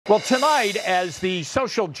Well, tonight, as the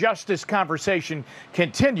social justice conversation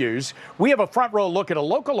continues, we have a front row look at a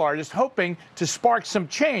local artist hoping to spark some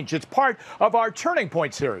change. It's part of our Turning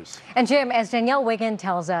Point series. And Jim, as Danielle Wiggins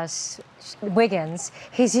tells us,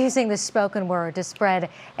 he's using the spoken word to spread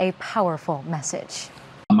a powerful message.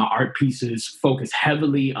 My art pieces focus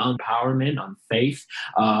heavily on empowerment, on faith,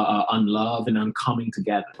 on love, and on coming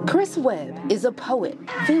together. Chris Webb is a poet,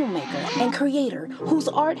 filmmaker, and creator whose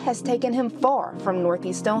art has taken him far from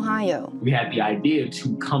Northeast Ohio. We had the idea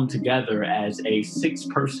to come together as a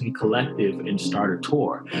 6-person collective and start a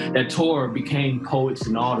tour. That tour became Poets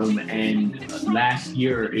in Autumn, and last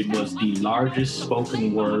year it was the largest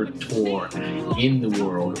spoken word tour in the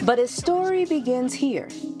world. But his story begins here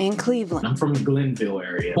in Cleveland. I'm from the Glenville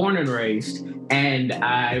area. Born and raised, and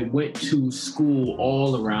I went to school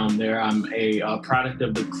all around there. I'm a product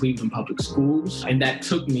of the Cleveland Public Schools, and that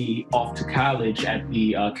took me off to college at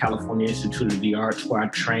the California Institute of the Arts, where I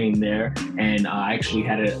trained there, and I actually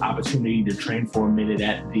had an opportunity to train for a minute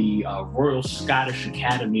at the Royal Scottish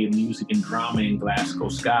Academy of Music and Drama in Glasgow,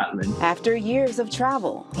 Scotland. After years of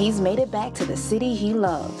travel, he's made it back to the city he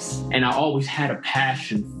loves. And I always had a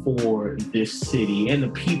passion for this city and the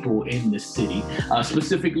people in this city,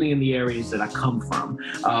 specifically in the areas that I come from.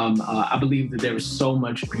 I believe that there is so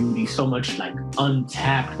much beauty, so much like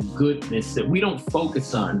untapped goodness that we don't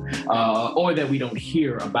focus on or that we don't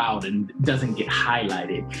hear about and doesn't get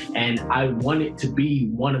highlighted. And I wanted to be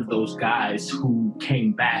one of those guys who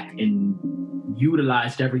came back and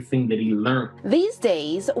utilized everything that he learned. These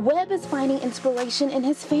days, Webb is finding inspiration in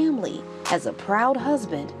his family as a proud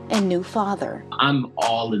husband and new father. I'm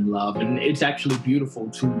all in love, and it's actually beautiful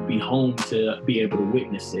to be home to be able to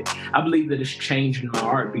witness it. I believe that it's changing my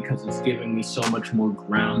art because it's giving me so much more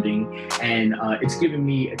grounding, and it's giving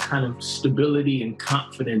me a kind of stability and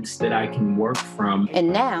confidence that I can work from.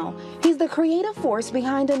 And now, he's the creative force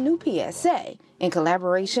behind a new PSA in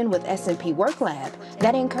collaboration with S&P Work Lab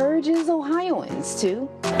that encourages Ohioans to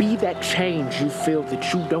be that change you feel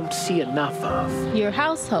that you don't see enough of. Your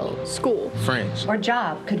household, school, friends, or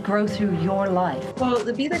job could grow through your life. Well,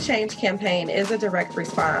 the Be the Change campaign is a direct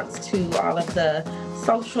response to all of the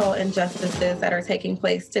social injustices that are taking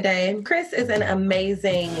place today. Chris is an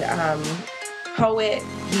amazing poet.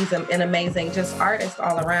 He's an amazing just artist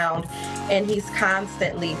all around, and he's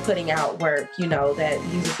constantly putting out work, that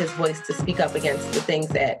uses his voice to speak up against the things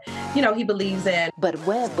that, he believes in. But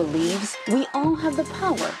Webb believes we all have the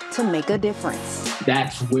power to make a difference.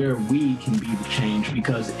 That's where we can be the change,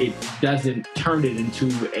 because it doesn't turn it into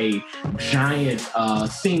a giant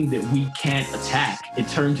thing that we can't attack. It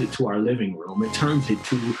turns it to our living room. It turns it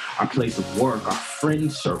to our place of work, our friend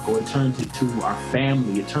circle. It turns it to our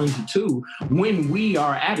family. It turns it to when we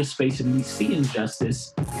are at a space and we see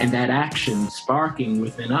injustice and that action sparking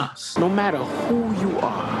within us. No matter who you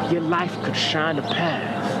are, your life could shine a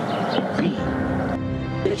path to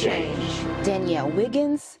be the change. Danielle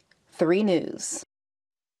Wiggins, 3 News.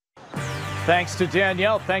 Thanks to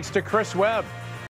Danielle. Thanks to Chris Webb.